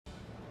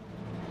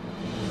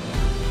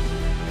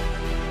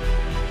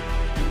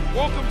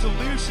Welcome to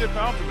Leadership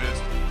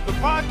Alchemist, the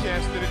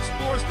podcast that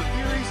explores the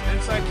theories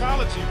and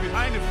psychology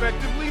behind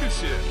effective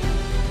leadership.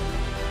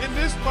 In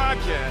this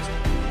podcast,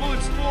 we'll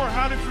explore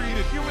how to create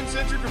a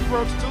human-centric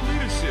approach to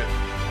leadership,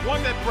 one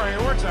that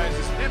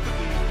prioritizes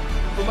empathy,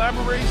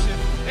 collaboration,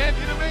 and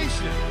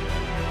innovation.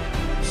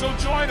 So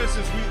join us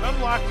as we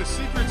unlock the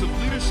secrets of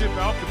leadership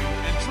alchemy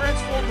and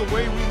transform the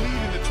way we lead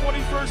in the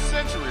 21st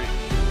century.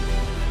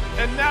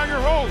 And now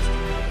your host,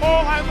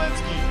 Paul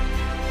Hylensky.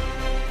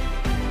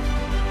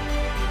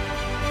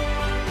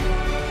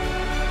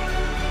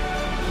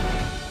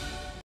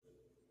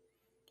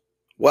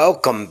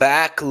 Welcome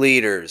back,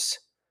 leaders.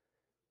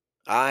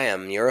 I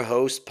am your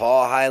host,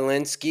 Paul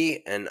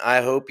Hylensky, and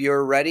I hope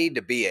you're ready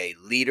to be a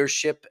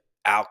leadership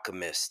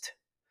alchemist.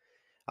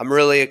 I'm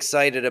really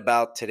excited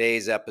about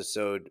today's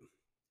episode.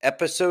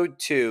 Episode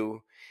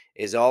 2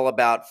 is all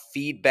about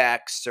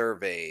feedback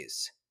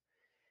surveys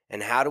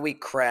and how do we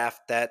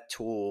craft that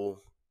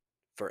tool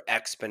for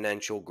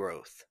exponential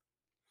growth.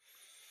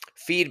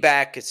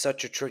 Feedback is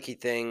such a tricky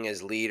thing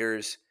as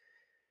leaders.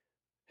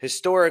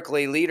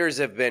 Historically, leaders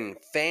have been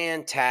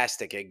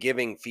fantastic at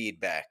giving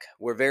feedback.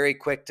 We're very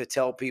quick to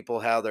tell people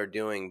how they're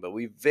doing, but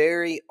we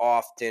very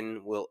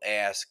often will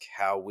ask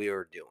how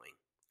we're doing.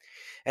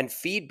 And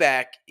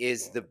feedback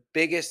is the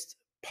biggest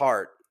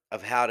part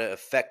of how to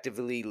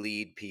effectively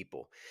lead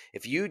people.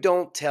 If you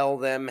don't tell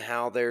them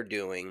how they're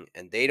doing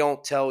and they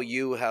don't tell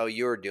you how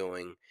you're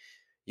doing,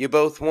 you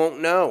both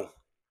won't know.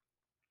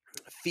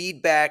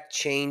 Feedback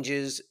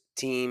changes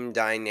team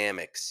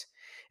dynamics,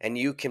 and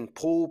you can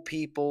pull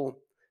people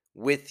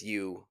with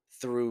you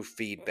through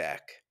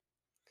feedback.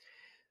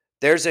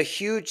 There's a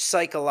huge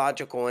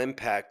psychological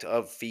impact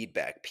of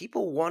feedback.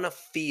 People want to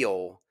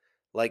feel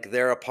like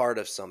they're a part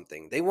of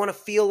something. They want to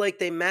feel like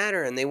they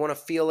matter, and they want to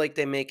feel like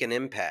they make an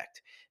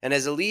impact. And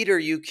as a leader,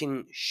 you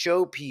can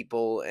show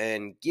people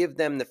and give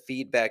them the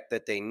feedback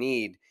that they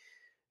need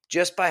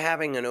just by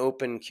having an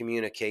open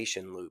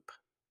communication loop.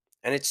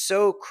 And it's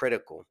so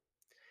critical.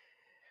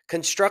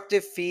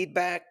 Constructive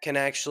feedback can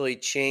actually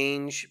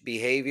change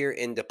behavior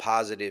into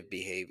positive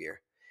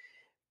behavior.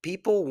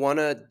 People want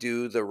to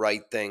do the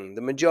right thing the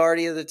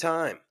majority of the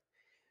time.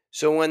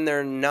 So when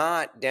they're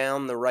not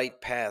down the right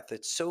path,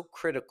 it's so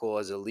critical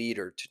as a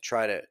leader to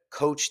try to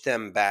coach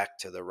them back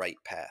to the right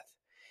path.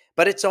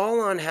 But it's all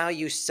on how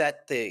you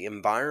set the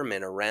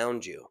environment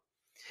around you.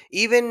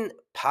 Even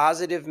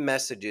positive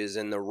messages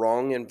in the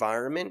wrong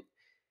environment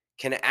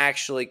can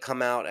actually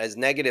come out as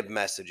negative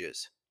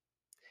messages.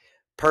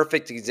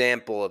 Perfect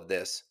example of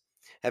this.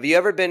 Have you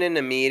ever been in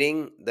a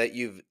meeting that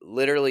you've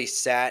literally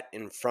sat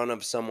in front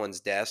of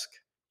someone's desk?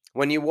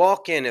 When you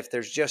walk in, if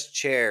there's just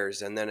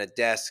chairs and then a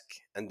desk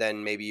and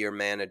then maybe your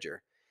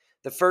manager,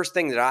 the first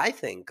thing that I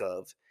think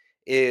of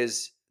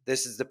is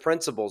this is the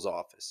principal's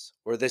office,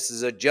 or this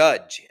is a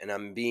judge and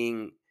I'm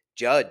being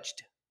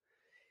judged.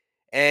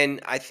 And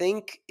I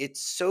think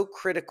it's so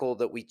critical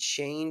that we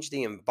change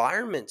the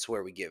environments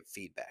where we give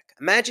feedback.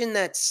 Imagine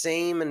that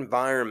same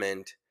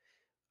environment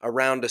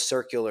around a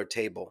circular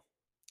table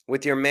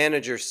with your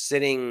manager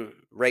sitting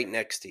right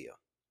next to you,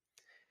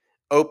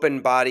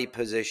 open body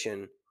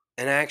position,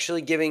 and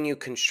actually giving you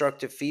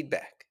constructive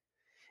feedback.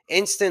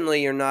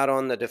 Instantly, you're not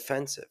on the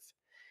defensive.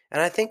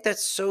 And I think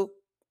that's so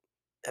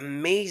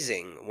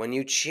amazing when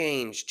you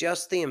change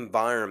just the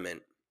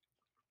environment.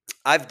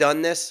 I've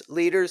done this,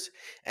 leaders,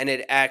 and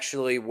it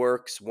actually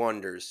works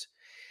wonders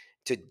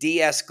to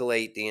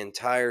de-escalate the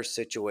entire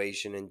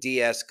situation and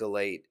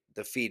de-escalate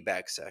the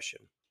feedback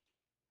session.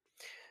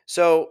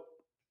 So,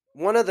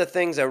 one of the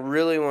things I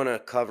really want to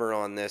cover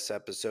on this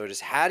episode is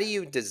how do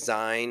you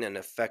design an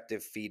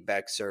effective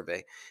feedback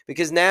survey?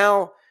 Because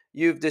now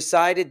you've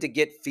decided to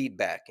get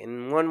feedback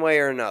in one way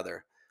or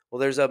another. Well,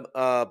 there's a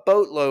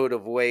boatload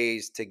of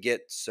ways to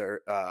get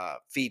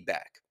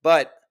feedback,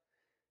 but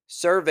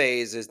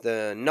surveys is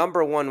the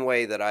number one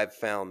way that I've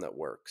found that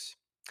works.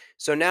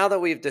 So now that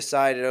we've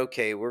decided,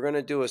 okay, we're going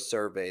to do a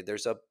survey,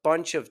 there's a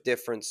bunch of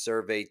different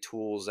survey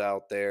tools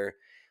out there.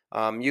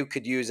 You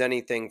could use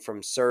anything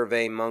from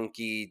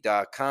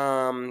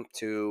surveymonkey.com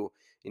to,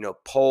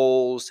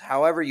 polls,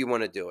 however you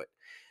want to do it.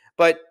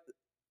 But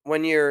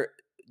when you're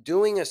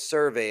doing a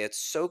survey, it's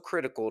so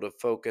critical to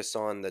focus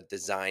on the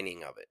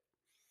designing of it.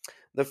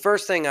 The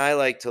first thing I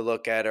like to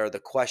look at are the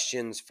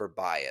questions for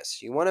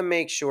bias. You want to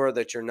make sure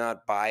that you're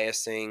not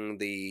biasing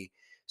the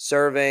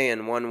survey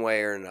in one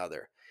way or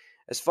another.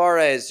 As far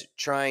as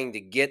trying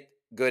to get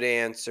good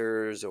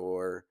answers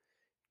or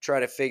try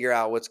to figure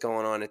out what's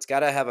going on, it's got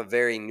to have a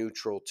very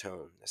neutral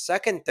tone. The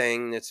second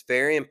thing that's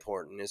very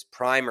important is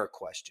primer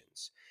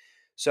questions.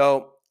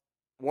 So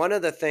one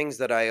of the things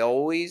that I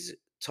always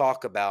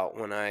talk about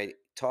when I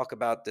talk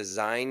about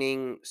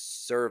designing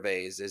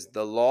surveys is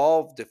the law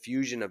of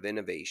diffusion of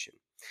innovation.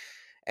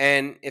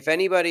 And if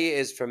anybody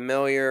is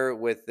familiar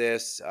with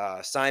this,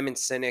 Simon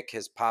Sinek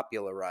has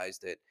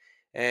popularized it.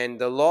 And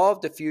the law of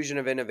diffusion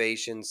of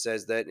innovation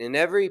says that in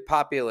every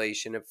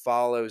population, it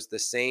follows the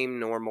same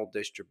normal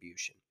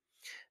distribution.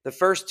 The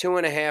first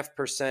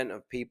 2.5%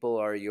 of people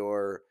are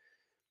your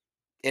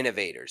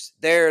innovators.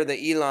 They're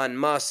the Elon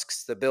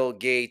Musks, the Bill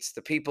Gates,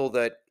 the people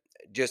that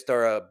just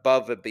are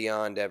above and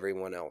beyond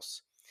everyone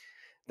else.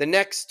 The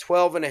next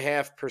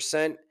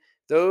 12.5%,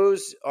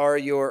 those are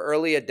your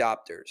early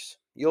adopters.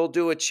 You'll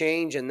do a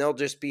change and they'll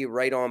just be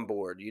right on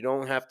board. You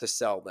don't have to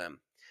sell them.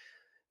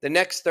 The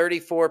next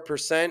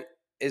 34%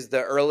 is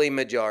the early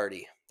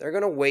majority. They're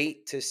going to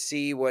wait to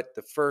see what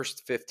the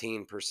first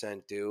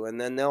 15% do, and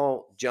then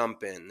they'll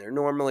jump in. They're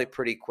normally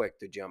pretty quick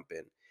to jump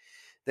in.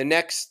 The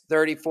next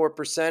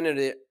 34% are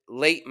the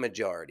late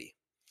majority.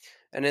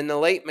 And in the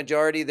late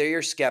majority, they're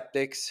your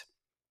skeptics.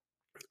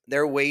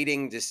 They're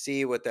waiting to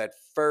see what that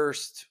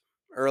first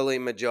early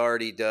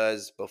majority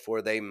does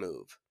before they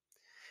move.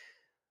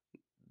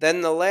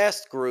 Then the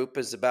last group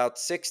is about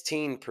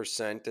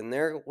 16%, and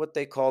they're what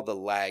they call the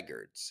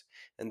laggards.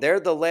 And they're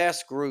the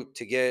last group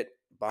to get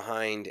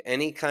behind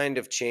any kind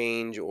of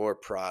change or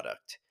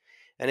product.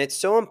 And it's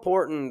so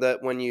important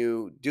that when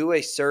you do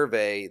a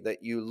survey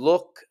that you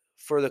look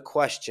for the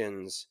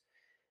questions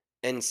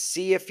and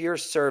see if your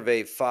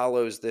survey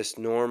follows this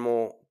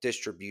normal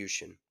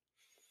distribution.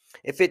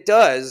 If it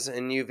does,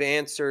 and you've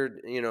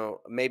answered,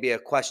 maybe a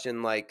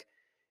question like,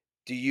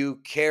 do you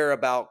care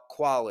about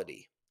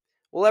quality?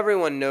 Well,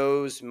 everyone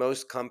knows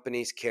most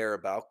companies care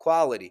about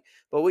quality,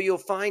 but what you'll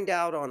find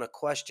out on a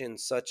question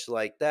such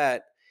like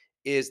that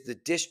is the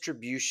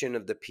distribution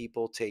of the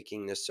people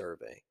taking the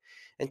survey.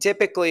 And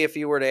typically, if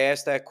you were to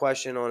ask that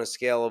question on a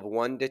scale of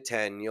 1 to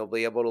 10, you'll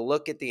be able to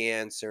look at the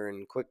answer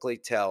and quickly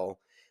tell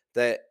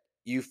that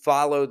you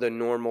follow the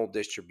normal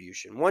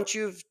distribution. Once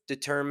you've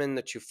determined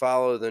that you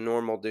follow the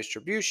normal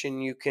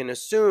distribution, you can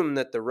assume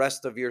that the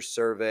rest of your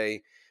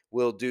survey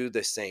will do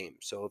the same.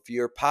 So if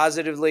you're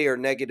positively or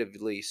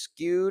negatively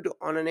skewed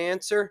on an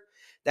answer,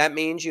 that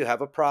means you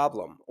have a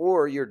problem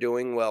or you're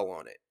doing well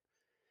on it.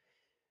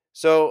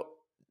 So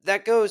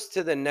that goes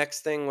to the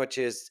next thing, which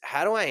is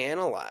how do I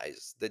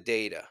analyze the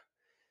data?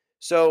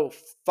 So,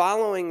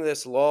 following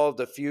this law of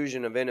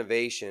diffusion of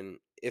innovation,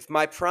 if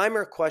my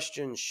primer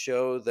questions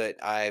show that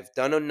I've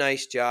done a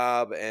nice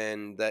job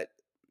and that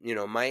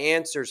my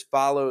answers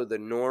follow the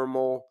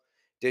normal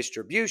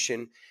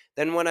distribution,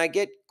 then when I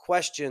get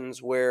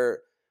questions where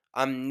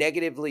I'm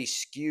negatively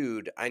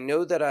skewed, I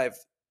know that I've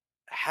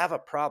have a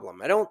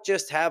problem. I don't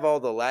just have all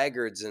the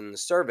laggards in the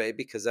survey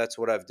because that's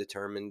what I've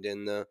determined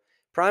in the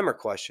primer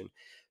question.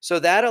 So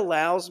that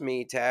allows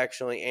me to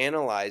actually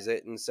analyze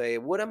it and say,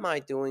 what am I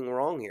doing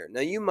wrong here?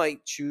 Now, you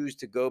might choose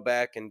to go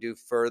back and do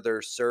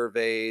further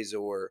surveys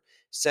or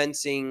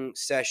sensing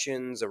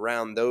sessions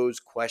around those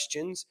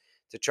questions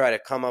to try to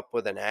come up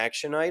with an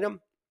action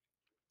item.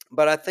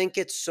 But I think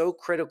it's so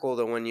critical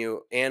that when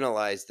you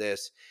analyze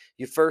this,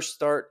 you first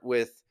start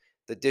with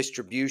the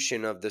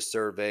distribution of the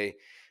survey,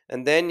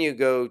 and then you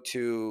go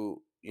to,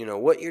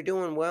 what you're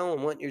doing well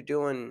and what you're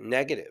doing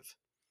negative.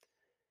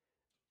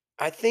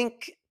 I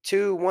think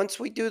too, once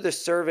we do the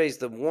surveys,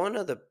 the one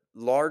of the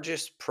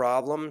largest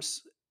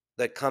problems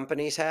that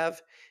companies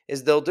have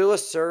is they'll do a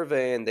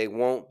survey and they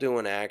won't do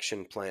an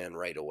action plan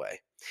right away.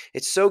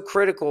 It's so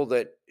critical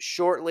that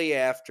shortly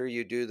after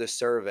you do the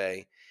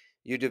survey,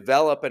 you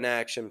develop an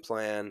action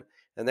plan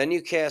and then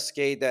you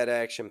cascade that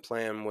action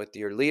plan with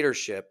your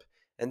leadership.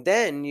 And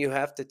then you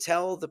have to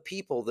tell the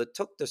people that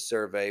took the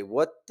survey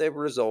what the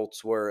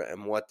results were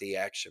and what the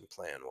action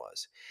plan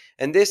was.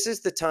 And this is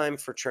the time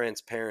for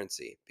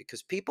transparency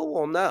because people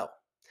will know.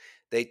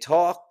 They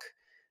talk,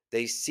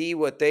 they see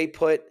what they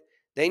put,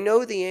 they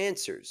know the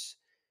answers.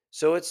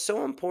 So it's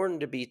so important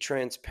to be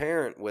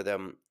transparent with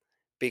them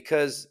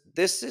because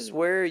this is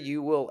where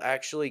you will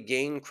actually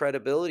gain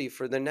credibility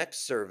for the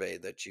next survey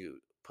that you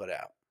put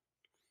out.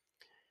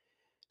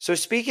 So,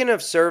 speaking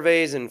of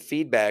surveys and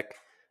feedback,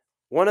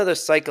 one of the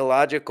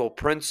psychological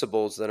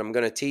principles that I'm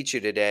going to teach you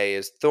today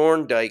is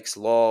Thorndike's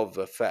law of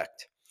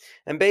effect.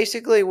 And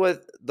basically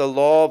what the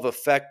law of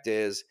effect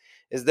is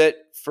that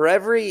for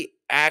every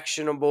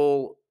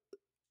actionable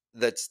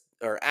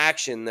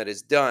action that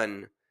is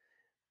done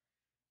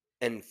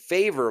and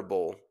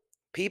favorable,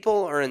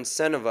 people are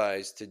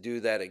incentivized to do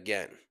that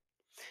again.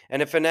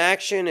 And if an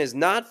action is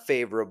not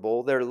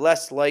favorable, they're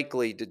less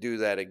likely to do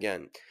that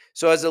again.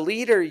 So as a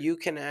leader, you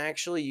can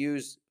actually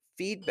use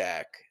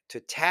feedback to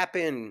tap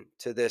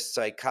into this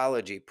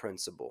psychology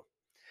principle.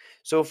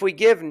 So if we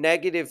give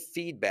negative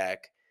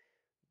feedback,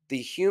 the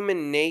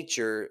human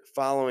nature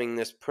following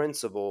this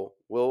principle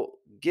will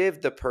give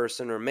the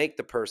person or make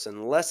the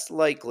person less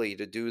likely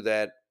to do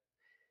that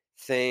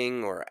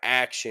thing or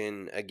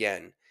action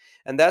again.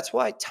 And that's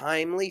why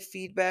timely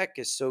feedback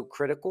is so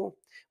critical.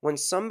 When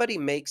somebody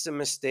makes a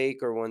mistake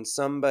or when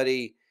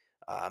somebody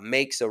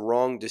makes a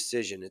wrong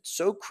decision, it's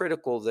so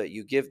critical that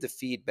you give the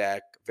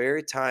feedback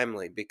very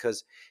timely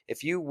because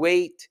if you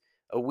wait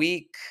a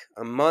week,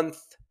 a month,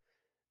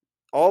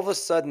 all of a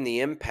sudden the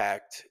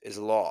impact is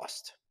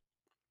lost.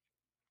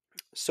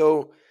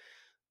 So,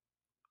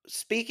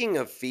 speaking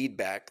of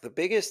feedback, the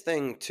biggest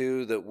thing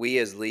too that we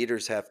as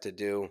leaders have to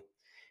do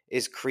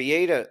is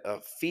create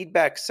a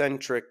feedback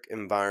centric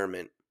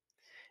environment.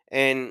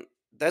 And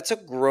that's a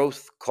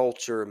growth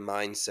culture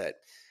mindset.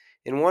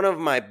 In one of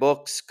my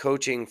books,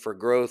 Coaching for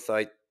Growth,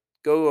 I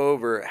go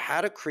over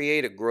how to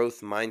create a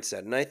growth mindset.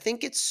 And I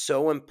think it's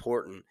so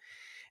important.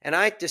 And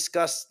I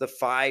discuss the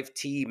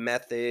 5T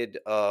method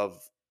of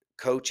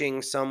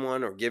coaching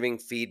someone or giving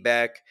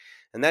feedback.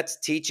 And that's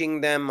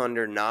teaching them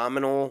under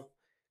nominal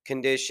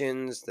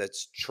conditions,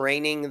 that's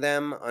training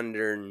them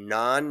under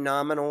non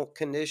nominal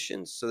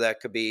conditions. So that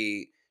could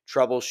be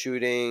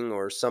troubleshooting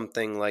or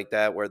something like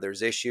that where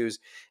there's issues.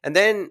 And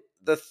then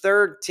the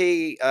third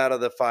T out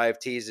of the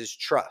 5Ts is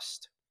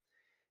trust,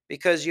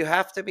 because you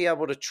have to be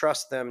able to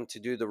trust them to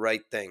do the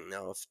right thing.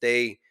 Now, if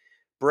they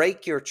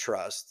break your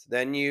trust,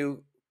 then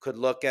you could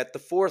look at the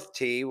fourth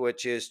T,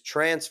 which is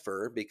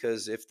transfer,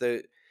 because if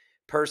the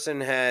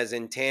person has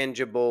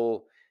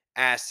intangible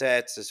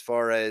assets as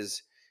far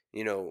as,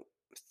 you know,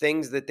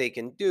 things that they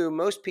can do,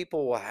 most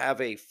people will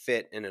have a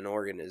fit in an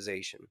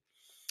organization.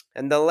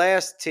 And the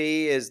last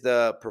T is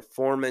the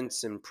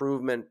performance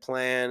improvement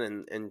plan,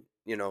 and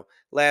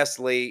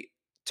lastly,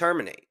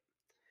 terminate.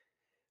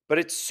 But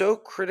it's so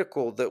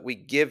critical that we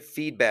give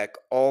feedback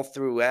all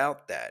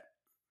throughout that.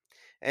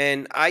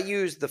 And I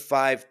use the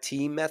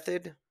 5T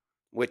method,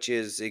 which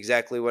is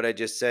exactly what I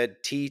just said: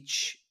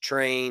 teach,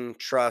 train,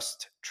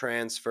 trust,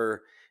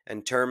 transfer,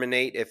 and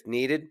terminate if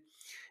needed.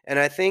 And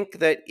I think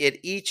that at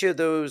each of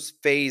those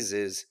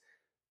phases,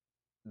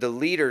 the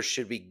leader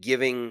should be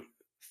giving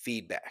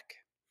feedback.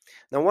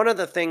 Now, one of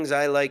the things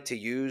I like to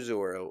use,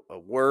 or a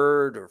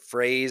word or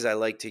phrase I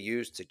like to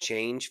use to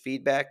change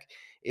feedback,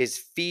 is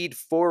feed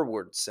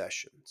forward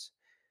sessions.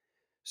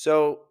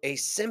 So, a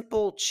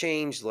simple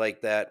change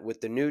like that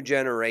with the new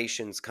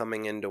generations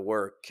coming into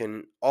work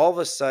can all of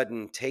a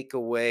sudden take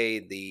away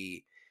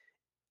the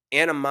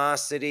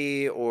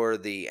animosity or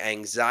the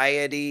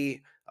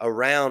anxiety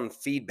around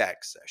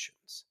feedback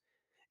sessions.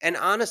 And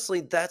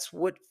honestly, that's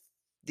what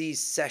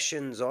these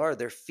sessions are.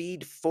 They're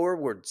feed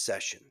forward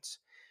sessions.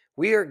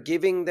 We are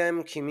giving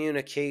them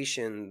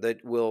communication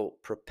that will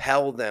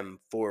propel them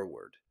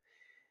forward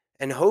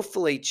and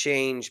hopefully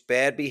change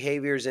bad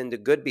behaviors into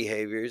good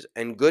behaviors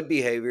and good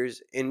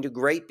behaviors into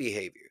great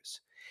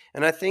behaviors.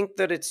 And I think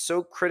that it's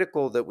so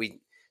critical that we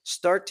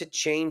start to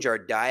change our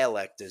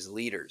dialect as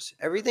leaders.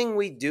 Everything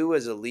we do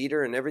as a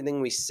leader and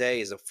everything we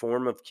say is a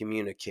form of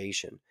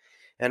communication.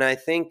 And I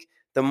think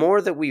the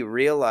more that we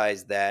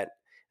realize that,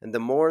 and the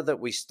more that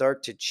we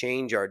start to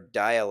change our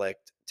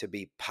dialect to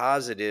be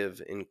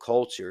positive in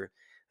culture,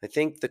 I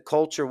think the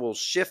culture will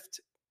shift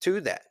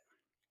to that.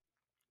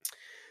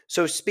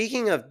 So,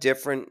 speaking of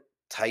different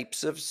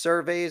types of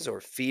surveys or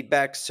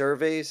feedback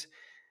surveys,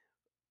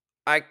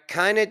 I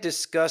kind of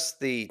discussed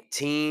the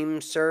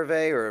team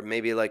survey, or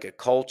maybe like a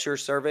culture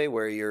survey,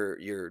 where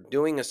you're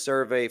doing a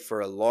survey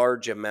for a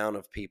large amount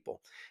of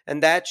people.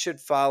 And that should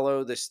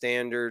follow the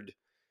standard,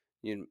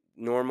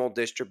 normal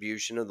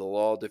distribution of the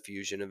law of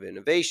diffusion of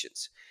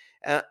innovations.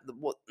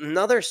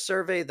 Another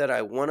survey that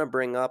I want to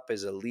bring up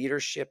is a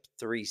leadership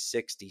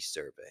 360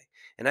 survey.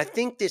 And I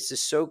think this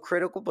is so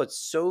critical, but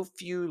so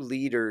few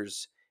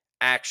leaders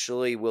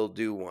actually will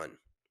do one.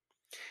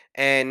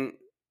 And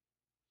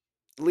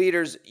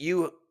leaders,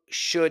 you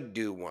should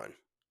do one,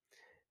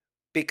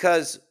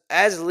 because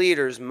as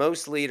leaders,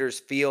 most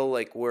leaders feel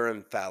like we're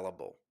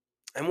infallible.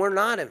 And we're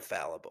not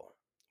infallible.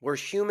 We're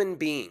human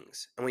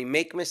beings, and we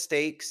make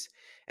mistakes,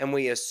 and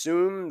we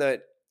assume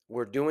that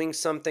we're doing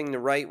something the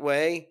right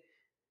way.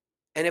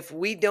 And if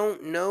we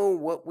don't know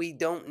what we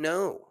don't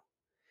know,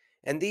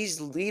 and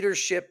these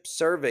leadership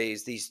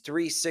surveys, these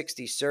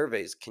 360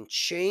 surveys, can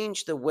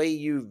change the way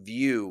you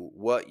view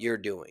what you're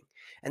doing.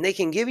 And they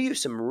can give you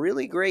some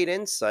really great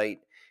insight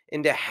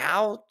into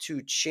how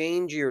to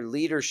change your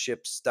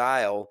leadership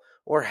style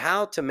or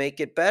how to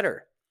make it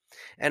better.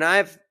 And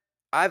I've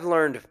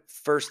learned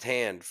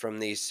firsthand from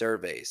these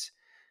surveys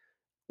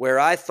where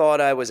I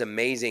thought I was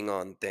amazing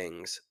on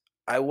things,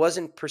 I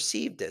wasn't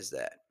perceived as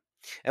that.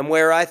 And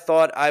where I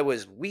thought I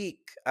was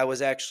weak, I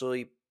was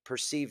actually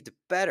perceived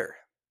better,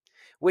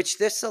 which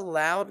this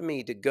allowed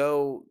me to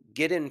go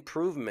get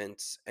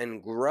improvements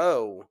and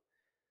grow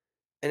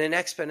in an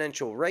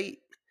exponential rate,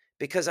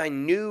 because I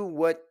knew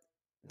what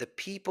the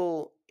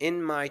people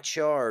in my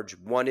charge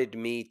wanted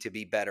me to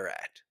be better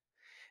at.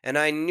 And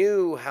I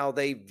knew how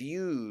they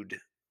viewed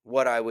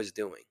what I was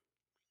doing.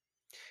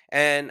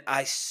 And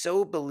I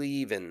so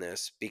believe in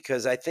this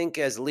because I think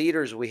as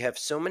leaders, we have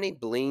so many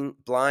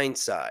blind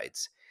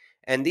sides.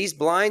 And these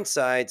blind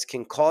sides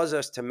can cause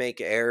us to make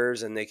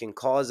errors, and they can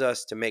cause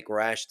us to make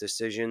rash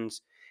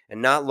decisions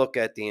and not look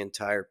at the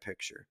entire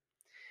picture.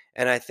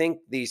 And I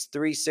think these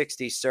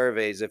 360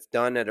 surveys, if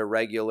done at a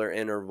regular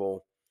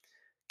interval,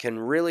 can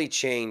really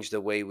change the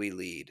way we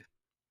lead.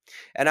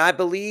 And I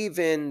believe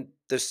in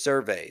the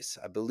surveys.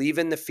 I believe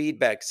in the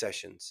feedback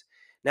sessions.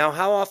 Now,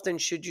 how often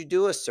should you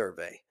do a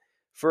survey?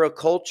 For a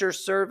culture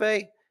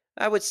survey,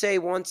 I would say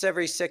once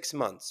every 6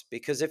 months,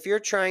 because if you're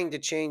trying to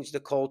change the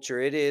culture,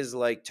 it is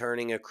like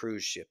turning a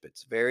cruise ship.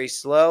 It's very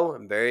slow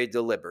and very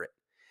deliberate.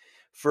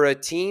 For a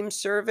team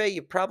survey,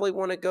 you probably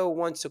want to go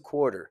once a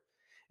quarter.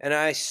 And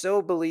I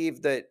so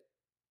believe that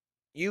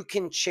you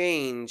can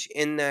change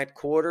in that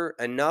quarter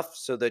enough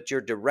so that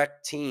your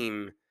direct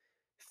team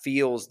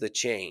feels the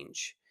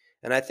change.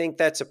 And I think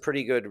that's a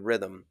pretty good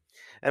rhythm.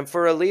 And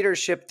for a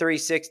leadership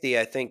 360,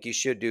 I think you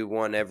should do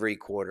one every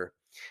quarter.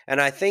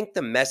 And I think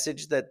the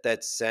message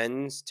that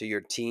sends to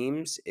your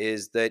teams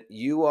is that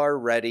you are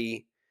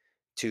ready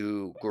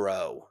to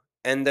grow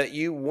and that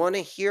you want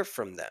to hear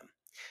from them.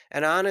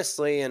 And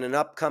honestly, in an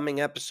upcoming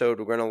episode,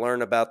 we're going to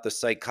learn about the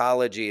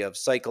psychology of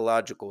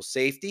psychological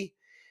safety.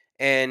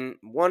 And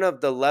one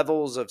of the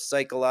levels of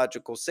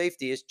psychological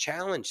safety is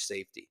challenge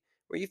safety,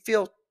 where you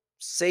feel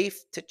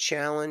safe to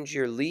challenge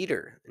your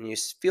leader and you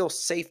feel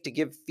safe to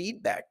give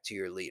feedback to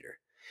your leader.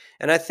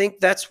 And I think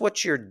that's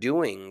what you're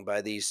doing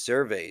by these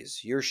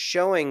surveys. You're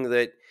showing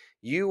that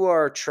you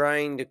are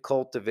trying to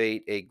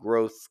cultivate a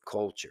growth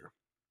culture.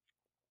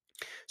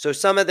 So,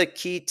 some of the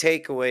key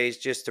takeaways,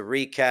 just to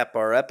recap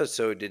our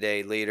episode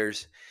today,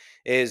 leaders,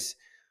 is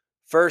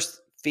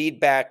first,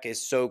 feedback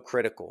is so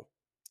critical.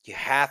 You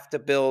have to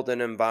build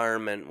an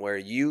environment where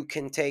you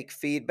can take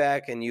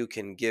feedback and you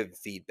can give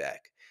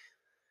feedback.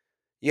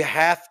 You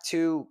have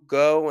to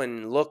go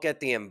and look at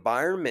the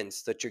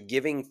environments that you're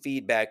giving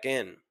feedback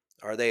in.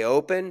 Are they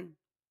open?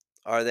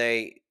 Are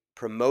they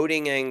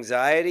promoting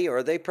anxiety? Or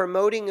are they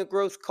promoting a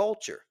growth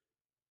culture?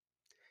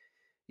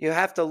 You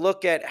have to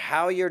look at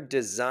how you're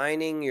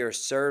designing your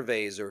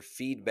surveys or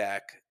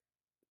feedback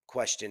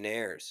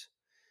questionnaires,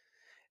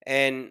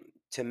 and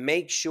to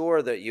make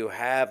sure that you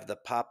have the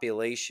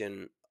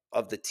population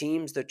of the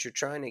teams that you're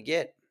trying to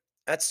get.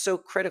 That's so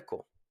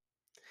critical.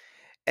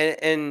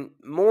 And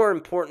more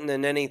important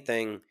than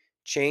anything,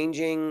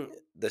 changing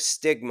the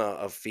stigma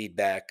of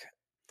feedback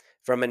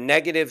from a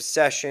negative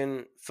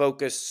session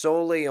focused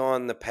solely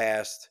on the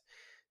past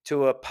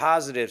to a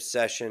positive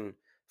session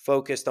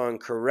focused on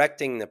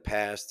correcting the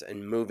past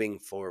and moving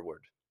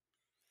forward.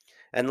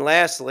 And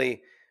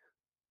lastly,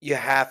 you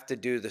have to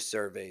do the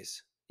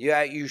surveys.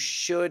 Yeah, you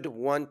should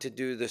want to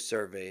do the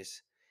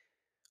surveys.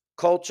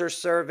 Culture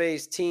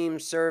surveys, team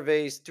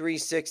surveys,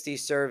 360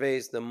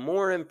 surveys. The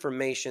more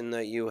information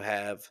that you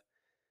have,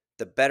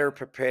 the better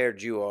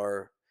prepared you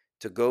are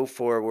to go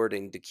forward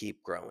and to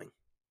keep growing.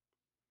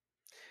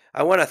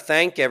 I want to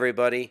thank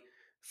everybody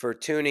for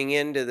tuning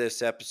into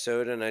this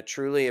episode, and I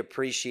truly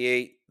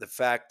appreciate the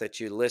fact that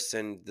you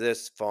listened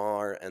this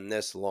far and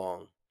this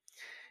long.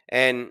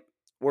 And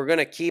we're going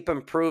to keep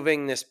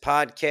improving this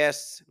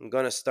podcast. I'm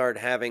going to start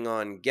having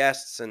on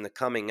guests in the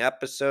coming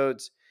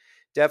episodes,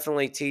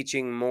 definitely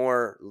teaching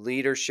more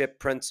leadership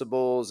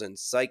principles and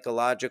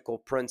psychological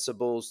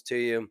principles to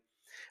you.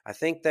 I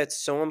think that's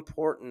so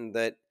important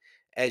that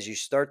as you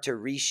start to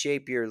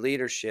reshape your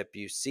leadership,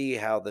 you see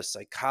how the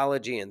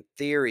psychology and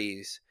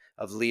theories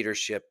of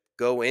leadership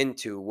go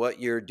into what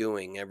you're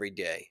doing every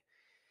day.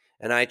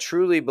 And I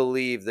truly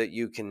believe that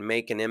you can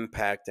make an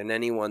impact in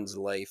anyone's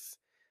life.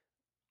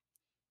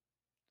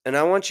 And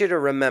I want you to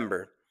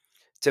remember,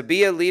 to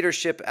be a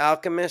leadership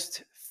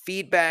alchemist,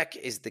 feedback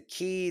is the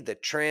key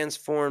that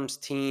transforms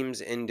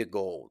teams into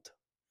gold.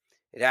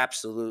 It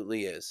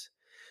absolutely is.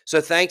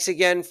 So thanks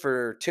again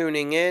for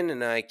tuning in,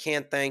 and I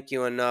can't thank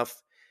you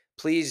enough.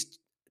 Please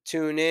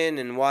tune in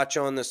and watch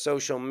on the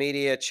social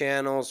media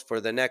channels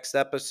for the next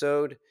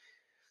episode,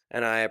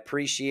 and I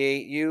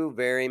appreciate you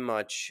very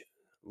much.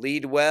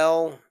 Lead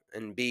well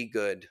and be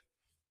good.